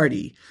away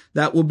party.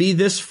 That will be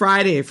this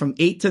Friday from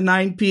 8 to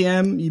 9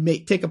 p.m. You may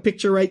take a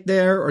picture right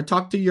there or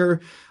talk to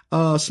your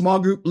small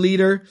group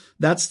leader.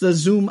 That's the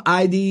Zoom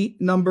ID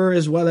number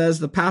as well as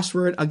the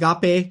password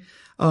Agape.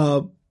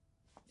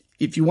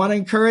 If you want to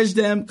encourage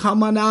them,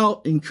 come on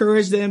out,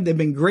 encourage them. They've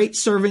been great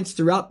servants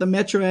throughout the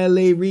Metro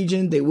LA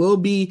region. They will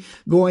be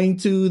going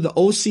to the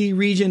OC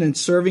region and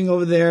serving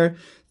over there.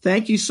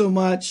 Thank you so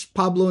much,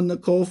 Pablo and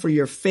Nicole, for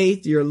your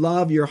faith, your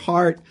love, your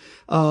heart,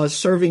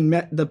 serving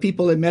the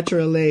people in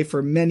Metro LA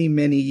for many,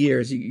 many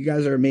years. You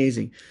guys are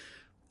amazing.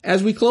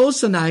 As we close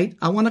tonight,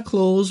 I want to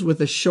close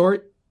with a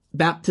short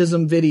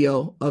baptism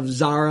video of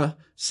Zara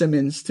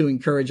Simmons to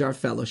encourage our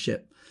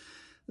fellowship.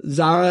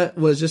 Zara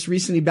was just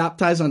recently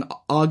baptized on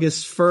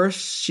August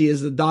 1st. She is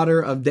the daughter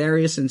of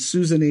Darius and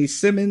Susan A.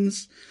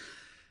 Simmons.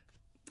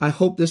 I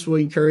hope this will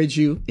encourage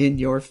you in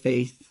your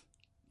faith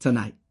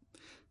tonight.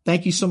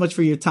 Thank you so much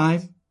for your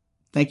time.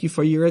 Thank you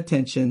for your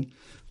attention.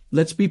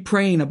 Let's be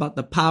praying about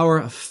the power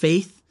of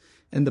faith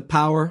and the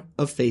power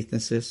of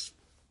faithfulness.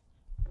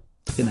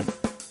 Good night.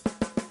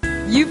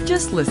 You've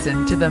just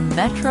listened to the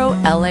Metro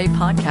LA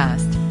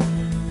podcast.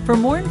 For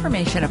more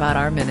information about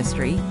our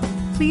ministry,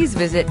 please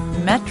visit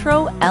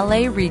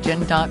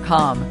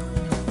metrolaregion.com